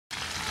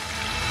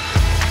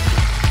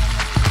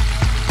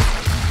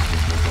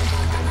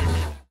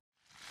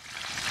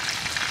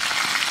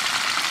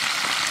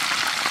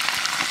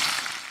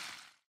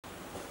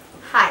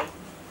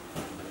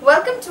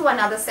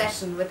another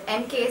session with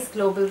MK's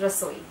Global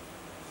Rasoi.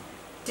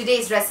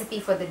 Today's recipe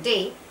for the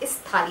day is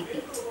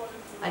Thalipeeth,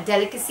 a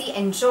delicacy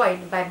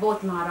enjoyed by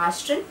both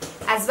Maharashtrian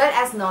as well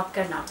as North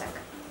Karnataka.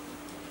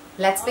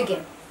 Let's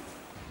begin.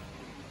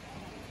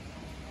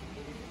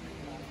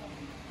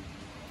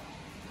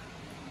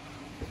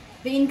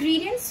 The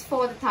ingredients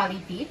for the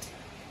Thalipeeth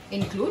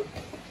include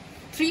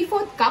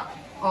 3/4 cup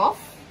of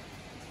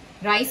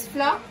rice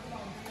flour,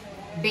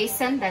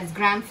 besan, that's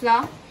gram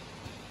flour,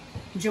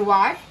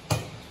 jowar,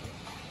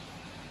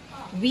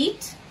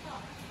 wheat,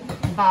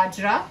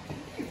 bajra,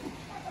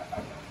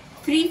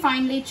 3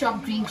 finely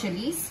chopped green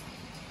chilies,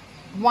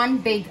 1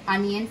 big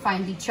onion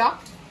finely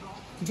chopped,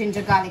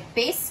 ginger garlic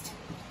paste,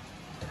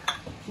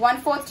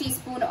 1/4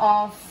 teaspoon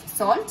of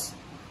salt,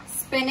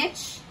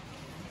 spinach,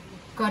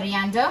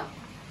 coriander,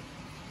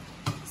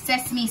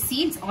 sesame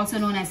seeds also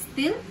known as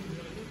til,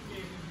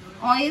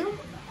 oil,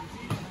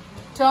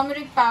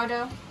 turmeric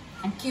powder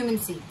and cumin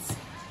seeds.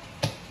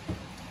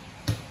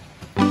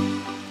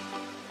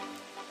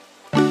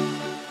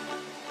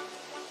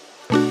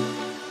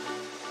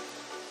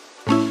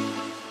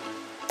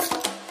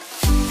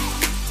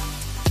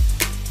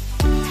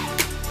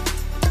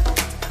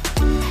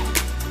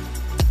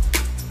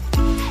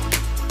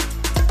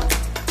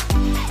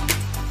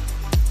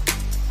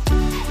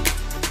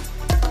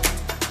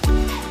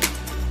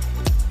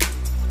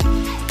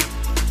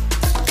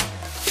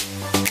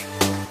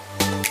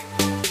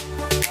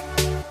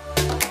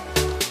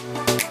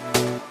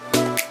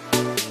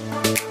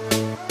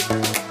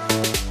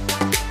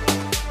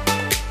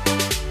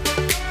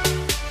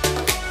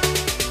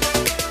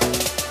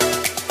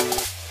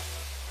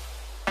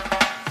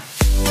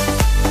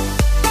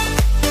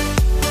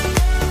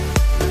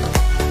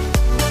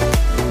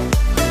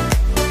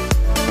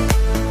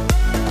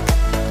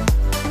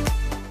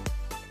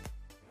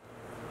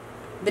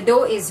 The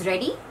dough is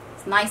ready,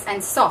 it's nice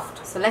and soft.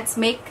 So let's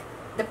make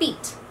the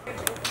peeth.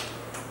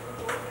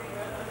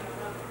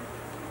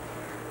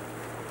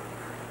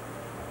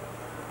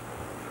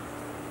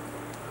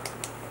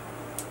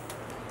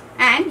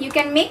 And you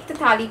can make the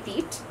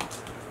Thalipeeth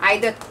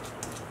either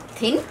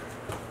thin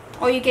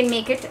or you can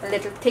make it a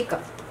little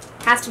thicker.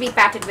 It has to be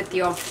patted with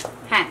your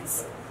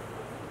hands.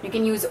 You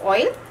can use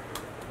oil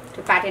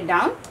to pat it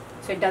down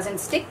so it doesn't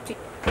stick to.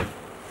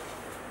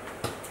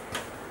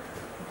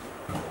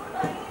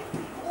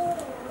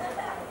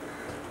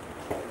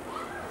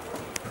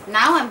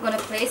 Now I'm going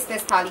to place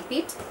this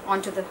Thalipeeth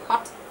onto the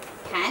hot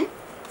pan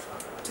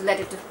to let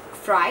it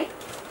fry.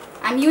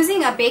 I'm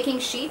using a baking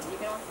sheet.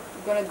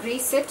 I'm going to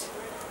grease it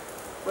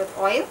with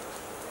oil.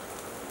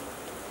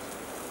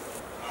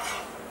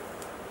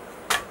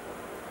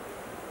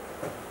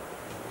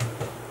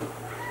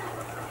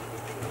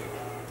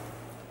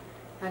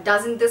 Now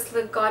doesn't this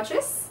look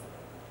gorgeous?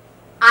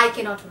 I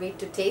cannot wait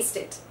to taste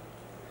it.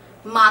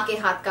 माँ के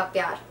हाथ का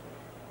प्यार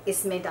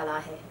इसमें डाला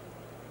है.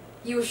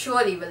 You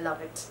surely will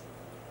love it.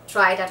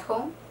 Try it at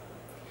home.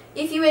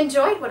 If you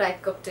enjoyed what I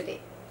cooked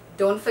today,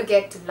 don't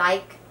forget to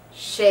like,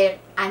 share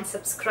and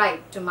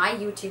subscribe to my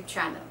YouTube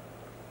channel.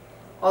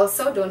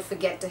 Also, don't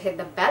forget to hit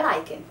the bell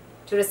icon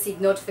to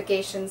receive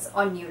notifications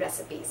on new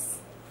recipes.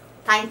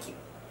 Thank you.